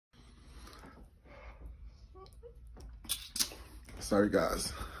Sorry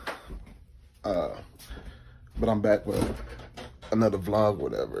guys. But I'm back with another vlog,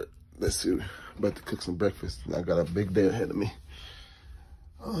 whatever. Let's see. About to cook some breakfast. I got a big day ahead of me.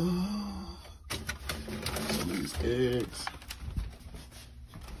 Some of these eggs.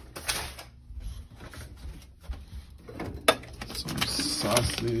 Some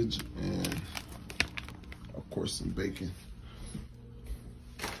sausage and of course some bacon.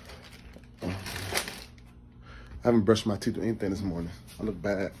 I haven't brushed my teeth or anything this morning. I look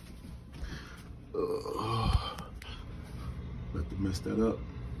bad. About to mess that up.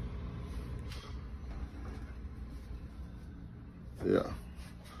 Yeah.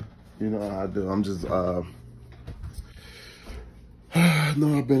 You know how I do. I'm just, no,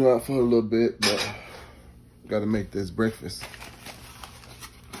 I've been out for a little bit, but gotta make this breakfast.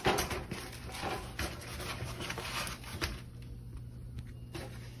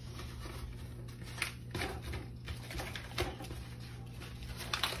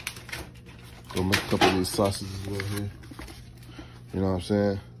 Go make a couple of these sausages over here. You know what I'm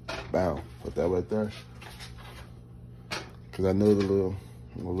saying? Bow. Put that right there. Cause I know the little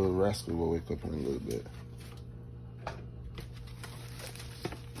rascal will wake up in a little bit.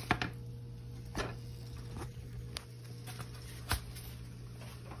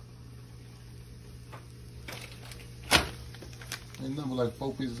 Ain't nothing like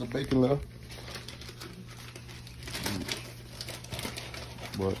 4 pieces of bacon left.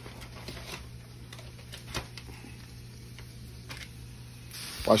 But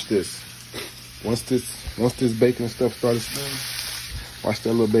watch this. Once this bacon and stuff started smelling, watch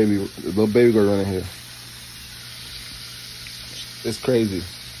that little baby girl running here. It's crazy.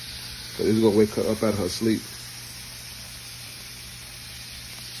 But it's gonna wake her up out of her sleep.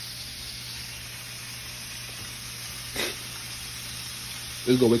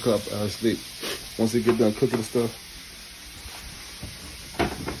 It's gonna wake her up out of her sleep. Once they get done cooking the stuff.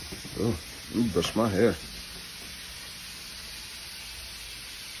 Oh, let me brush my hair.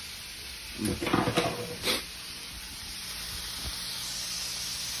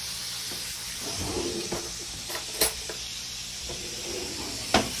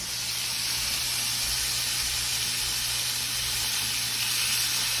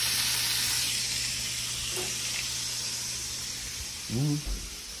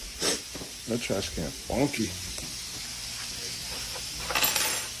 That trash can funky.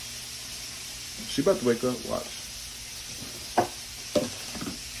 She about to wake up. Watch.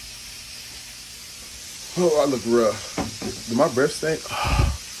 Oh, I look rough. Did my breath stink?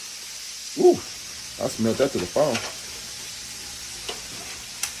 Ooh, I smelled that to the phone.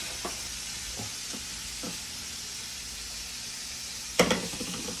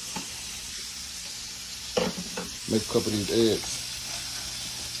 Make a couple of these eggs.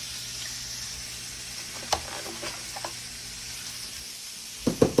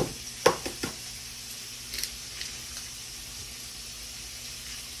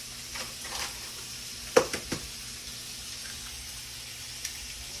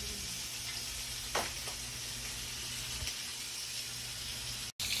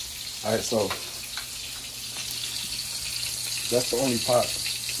 All right, so that's the only pot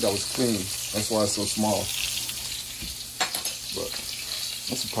that was clean. That's why it's so small. But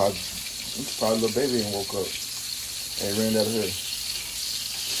I'm surprised little baby ain't woke up and ran out of here.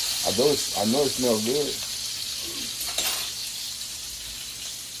 I know it smells good.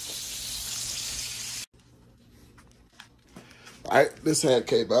 All right, this had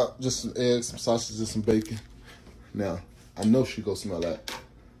came out. Just some eggs, some sausages, and some bacon. Now, I know she gonna smell that.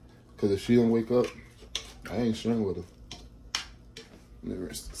 Because if she don't wake up, I ain't sharing with her. Let me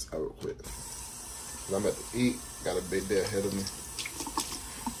rinse this out real quick. Because I'm about to eat. Got a big day ahead of me.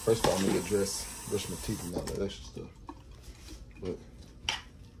 First of all, I'm going to brush my teeth and all that extra stuff. But,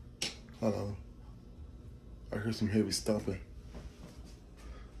 hold on. I heard some heavy stomping.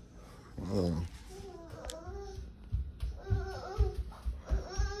 Hold on.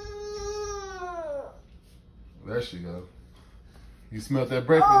 There she go. You smelled that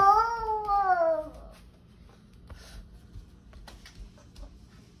breakfast?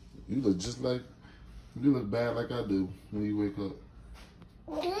 You look bad like I do when you wake up.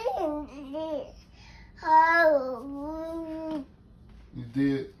 You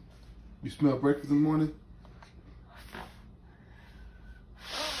did? You smelled breakfast in the morning?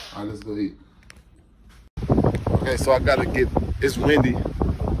 All right, let's go eat. Okay, so I gotta it's windy. I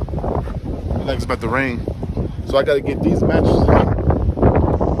think it's about to rain. So I gotta get these mattresses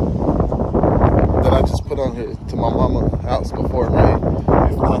that I just put on here to my mama's house before it rained.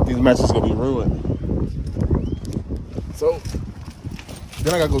 If not, these mattresses gonna be ruined. So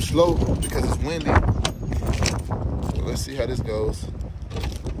then I gotta go slow because it's windy. So let's see how this goes.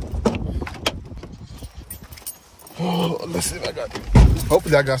 Oh, let's see if I got,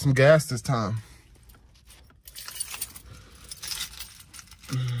 hopefully I got some gas this time.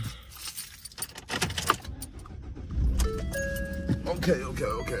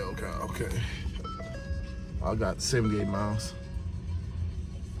 Okay. I got 78 miles.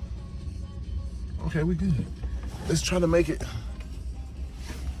 Okay, we good. Let's try to make it.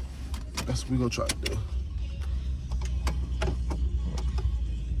 That's what we gonna try to do.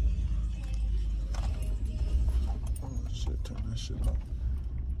 Oh shit, turn that shit off.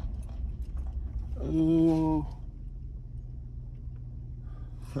 Ooh.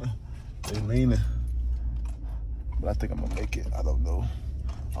 They leaning. But I think I'm gonna make it. I don't know.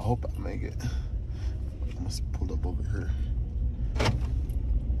 I hope I make it. I'm gonna pull up over here.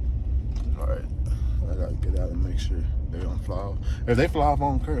 All right, I gotta get out and make sure they don't fly off. If they fly off, I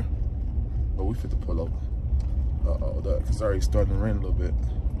don't care. But we fit to pull over. Uh-oh, it's already starting to rain a little bit.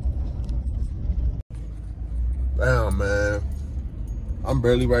 Damn, man. I'm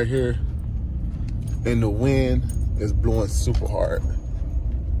barely right here. And the wind is blowing super hard.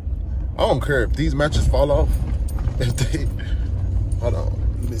 I don't care if these matches fall off. If they, hold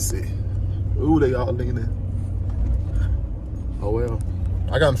on, let me see. Ooh, they all leaning. Oh well,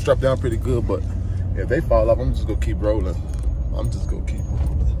 I got them strapped down pretty good, but if they fall off, I'm just gonna keep rolling. I'm just gonna keep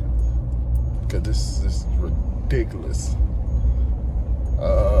rolling. Cause this is ridiculous.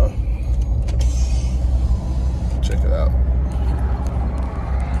 Check it out.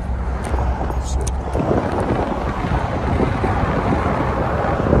 Shit.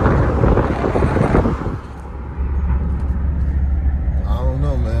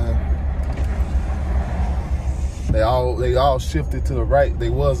 They all shifted to the right. They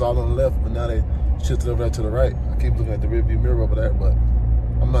was all on the left, but now they shifted over there to the right. I keep looking at the rearview mirror over there, but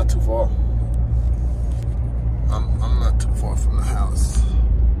I'm not too far. I'm not too far from the house.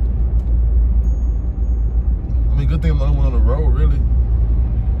 I mean, good thing I'm the only one on the road, really.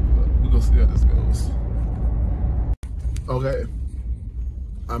 But we're gonna see how this goes. Okay,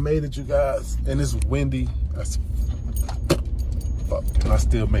 I made it, you guys, and it's windy. That's fuck, and I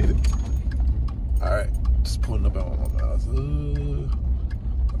still made it. All right. Just pulling up on my miles.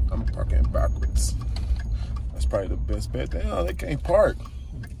 I'm parking backwards. That's probably the best bet. Damn, they can't park.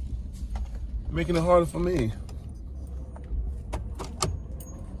 Making it harder for me.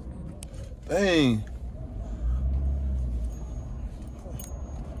 Dang.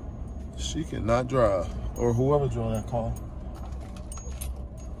 She cannot drive. Or whoever drove that car.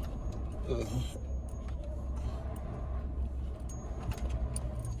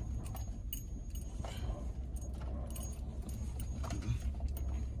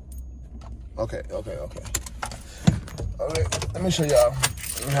 Okay. All right, let me show y'all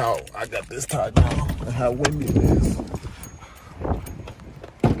how I got this tied down and how windy it is.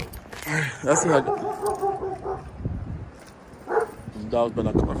 That's how I got. These dogs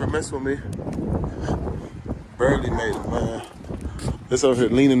better not come up here mess with me. Barely made it, man. This over here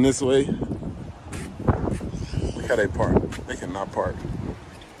leaning this way. Look how they park. They cannot park.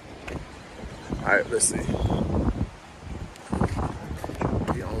 All right, let's see. I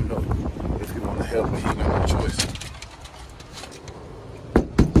don't know if you want to help, but he ain't got no choice.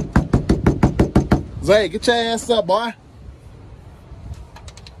 Zay, get your ass up, boy.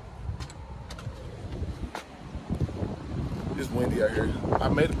 It's windy out here. I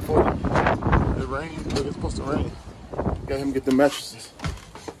made it before it rained. Look, it's supposed to rain. Got him get the mattresses.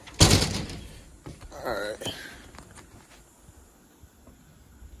 All right.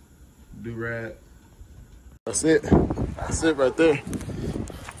 Do-rag. That's it. That's it right there.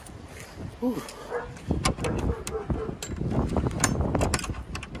 Whew.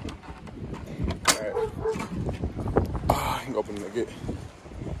 I can open the gate.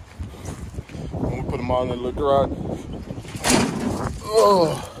 When we put them all in the little garage.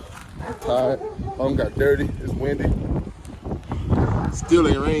 Oh, tired. Home got dirty. It's windy. Still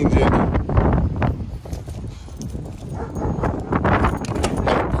ain't rained yet.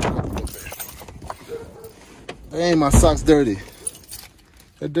 Dang, my socks dirty.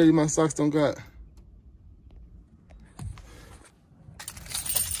 That dirty my socks don't got.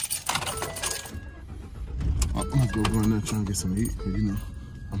 I'm gonna go in there trying to get some to eat, cause you know,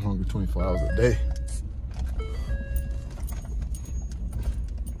 I'm hungry 24 hours a day.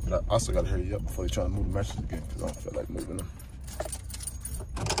 But I also gotta hurry up before they try to move the mattresses again, cause I don't feel like moving them.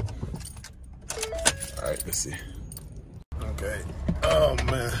 All right, let's see. Okay, oh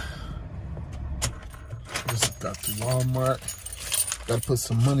man. Just got to Walmart. Gotta put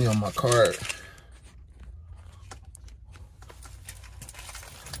some money on my card.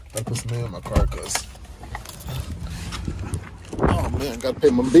 Gotta put some money on my card, cause Oh man, gotta pay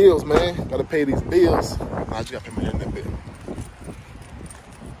my bills, man. Gotta pay these bills. I just gotta pay my internet bill.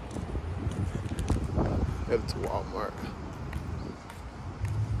 Headed to Walmart.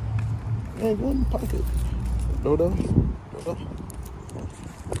 Man, go in my pocket. Dodo.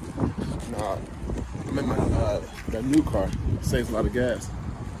 Nah, I'm in my that new car. It saves a lot of gas.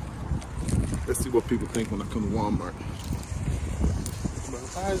 Let's see what people think when I come to Walmart. But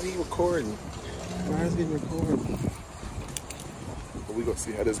why is he recording? Why is he recording? But we gonna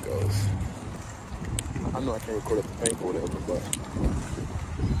see how this goes. I know I can't record at the bank or whatever, but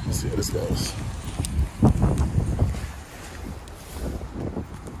let's see how this goes.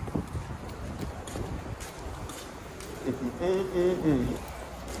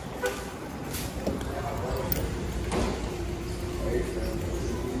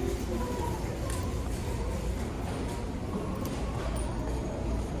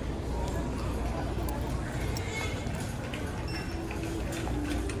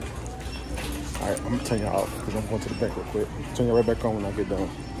 Alright, I'm gonna turn y'all off because I'm going to the bank real quick. Turn y'all right back on when I get done.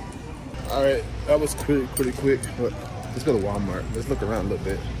 Alright, that was pretty quick, but let's go to Walmart. Let's look around a little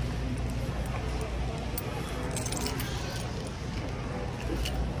bit.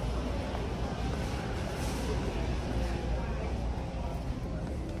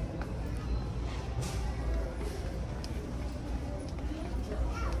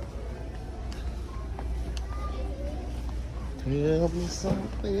 Tell me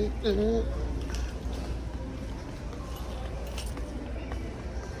something good.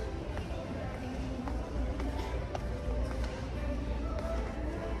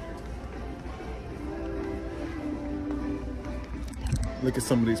 Look at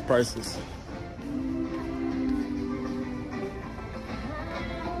some of these prices.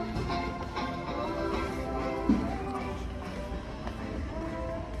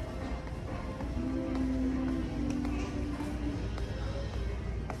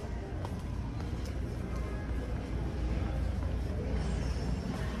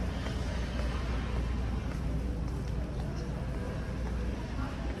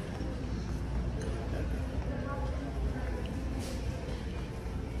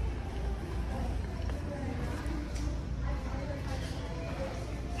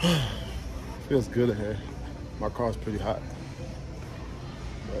 Feels good in here. My car's pretty hot.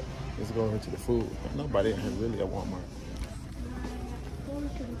 But let's go over to the food. Nobody in here really at Walmart.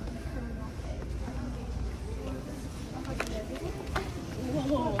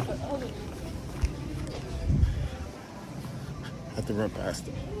 I have to run past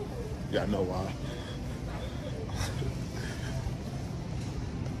them. Yeah, I know why.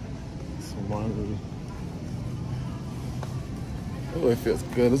 Some laundry. Oh, it feels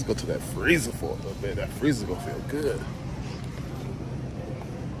good. Let's go to that freezer for a little bit. That freezer gonna feel good.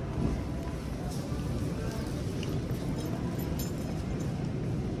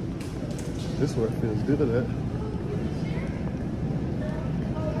 This is where it feels good at.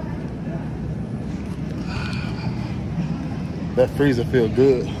 That freezer feel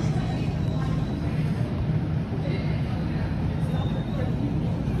good.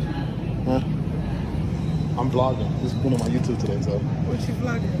 Huh? I'm vlogging. This is one of my YouTube today, so. What you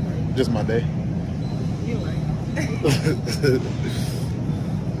vlogging about? Just my day. You right.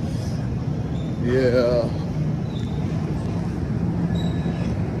 Yeah.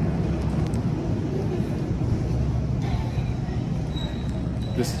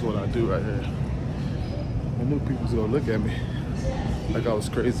 This is what I do right here. I knew people was gonna look at me like I was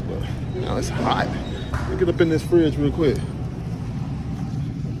crazy, but now it's hot. Let me get up in this fridge real quick.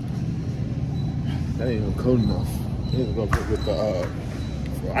 That ain't even cold enough. I need to go with the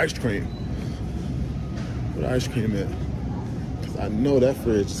for ice cream. Put ice cream in. Cause I know that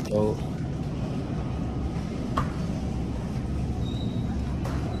fridge is cold.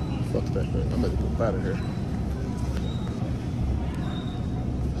 Fuck that thing. I'm gonna get out of here.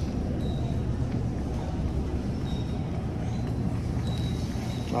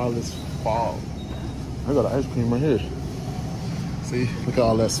 All this fog. I got ice cream right here. See, look at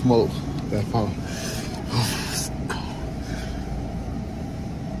all that smoke, that fog. Oh, it's cold.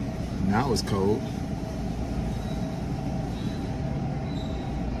 Now it's cold.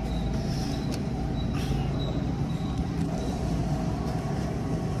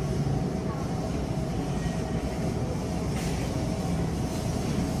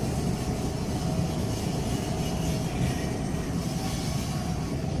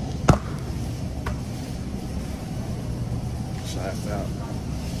 Last out.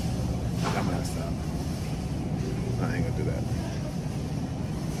 I'm last out. I ain't gonna do that.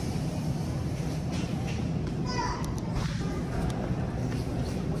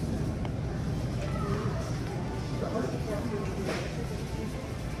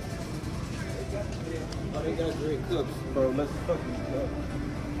 got great cooks, bro. Let's cook this stuff.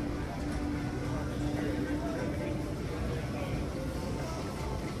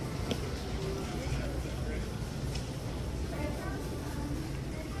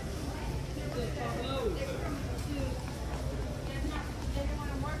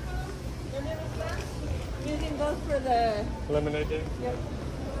 You can go for the Lemonade day? Yep.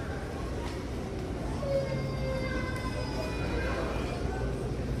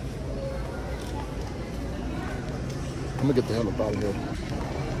 I'm gonna get the hell up out of here.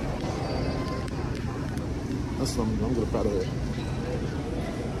 That's something. I'm gonna get up out of here.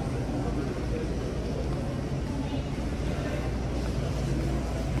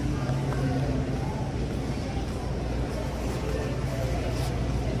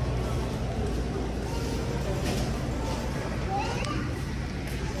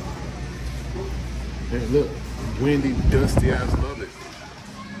 Hey, look, windy, dusty. I just love it.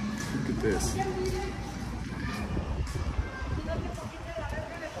 Look at this.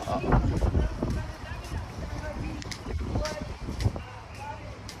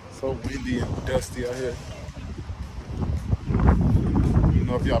 So windy and dusty out here. I don't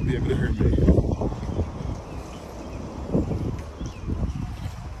know if y'all be able to hear me.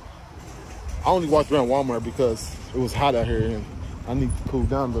 I only walked around Walmart because it was hot out here and I need to cool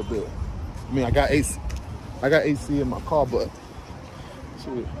down a little bit. I mean, I got AC. I got AC in my car, but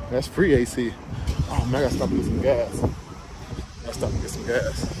shoot, that's free AC. Oh man, I gotta stop and get some gas. I gotta stop and get some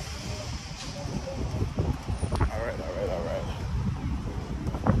gas. All right.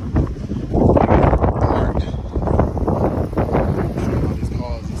 All these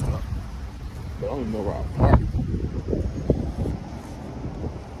cars and stuff, but I don't even know where I park.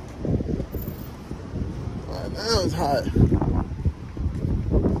 Right now it's hot.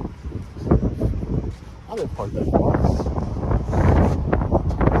 I didn't park that far.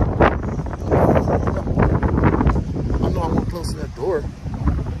 I know I'm close to that door.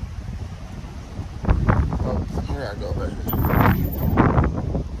 Oh, here I go right here.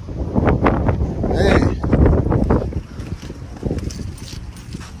 Hey.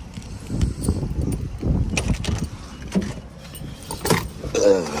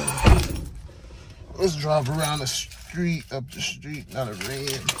 Let's drive around the street, up the street, not a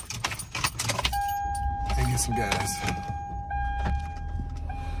red. And get some gas.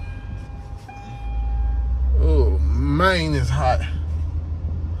 Oh man, it's hot.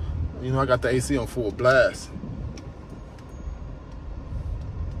 You know, I got the AC on full blast.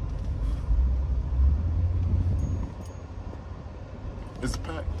 It's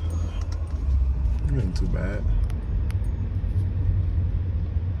packed. It ain't too bad.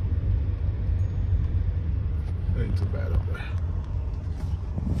 It ain't too bad up there.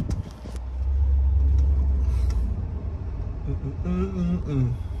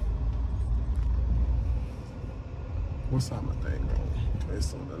 What side my thing on?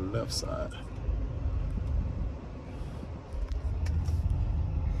 It's on the left side.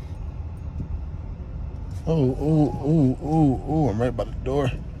 Oh, I'm right by the door.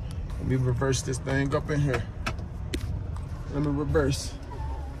 Let me reverse this thing up in here. Let me reverse.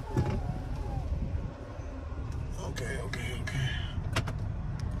 Okay.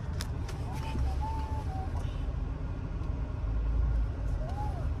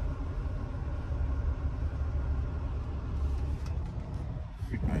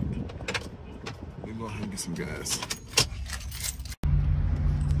 Let me go ahead and get some gas.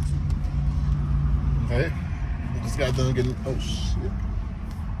 Okay, just got done getting, oh shit.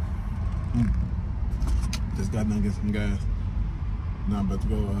 Just got done getting some gas. Now I'm about to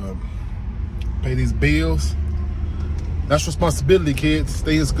go pay these bills. That's responsibility, kids.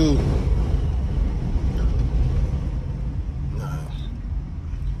 Stay in school.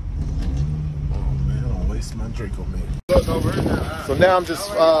 My Draco man. So now I'm just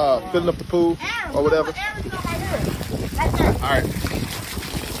filling up the pool or whatever. Alright.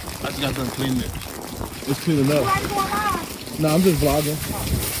 I just got done cleaning it. It's cleaning up. No, I'm just vlogging.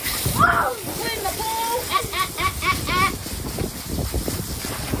 Oh, clean the pool.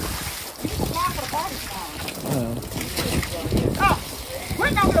 Oh,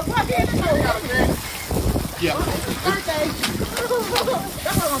 we're not gonna plug in this. Yeah. Birthday.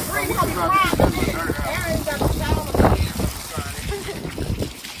 That's what I'm bringing. We're gonna be crying. Aaron got the shower.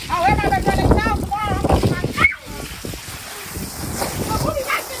 Oh, everybody got a shower tomorrow. Who be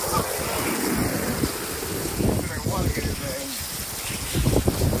like this?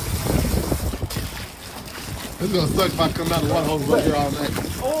 It's gonna suck if I come out of water hose out here all night.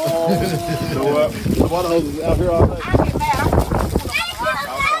 Oh, you know what? The water hose is out here all night. I get mad.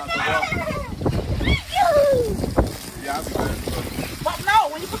 Yeah, I'll be back. But no,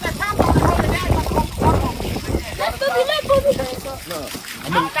 when you put that top on and hold it down, you have to hold the water on.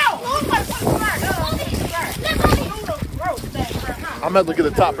 I'm gonna have to get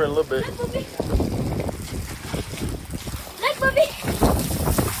the top here in a little bit. Look, Bobby.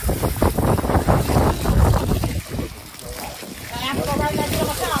 I have to go right back to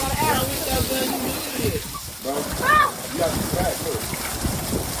my car. I'm gonna ask You got to back first.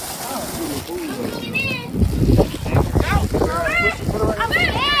 I'm in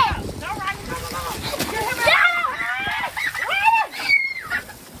here. All right, come on.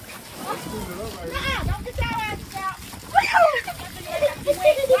 Don't get your ass out.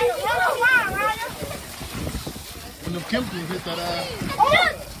 When them chemicals hit that ass.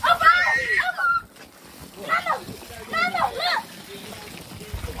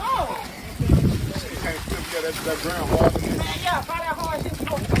 That ground hard. Yeah, find that hard shit.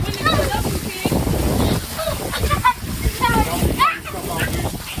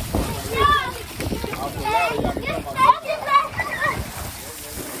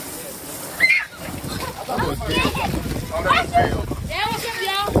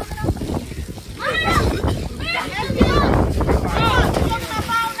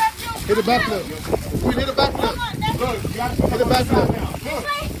 Hit the back flip. Hit the back flip. Look, hit the back flip. Hit the back flip.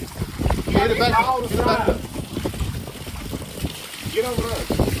 Hit the back flip. Get over there.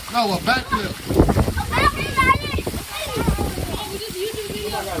 No, a back flip.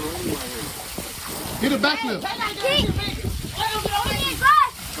 Hit a back flip.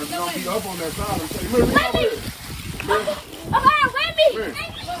 But you don't beat up on that side and say, look over there.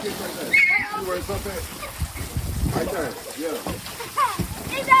 You where it's up at? Right there. Yeah.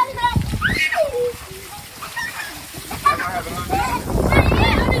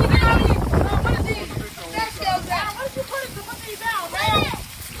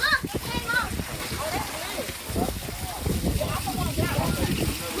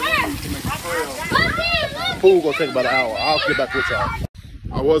 Pool gonna take about an hour. I'll get back with y'all.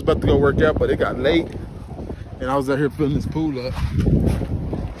 I was about to go work out, but it got late, and I was out here filling this pool up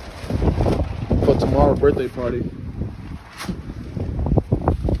for tomorrow's birthday party.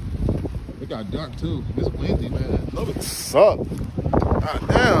 It got dark too. It's windy, man. Love it suck. God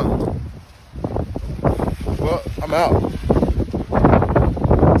damn. Well, I'm out.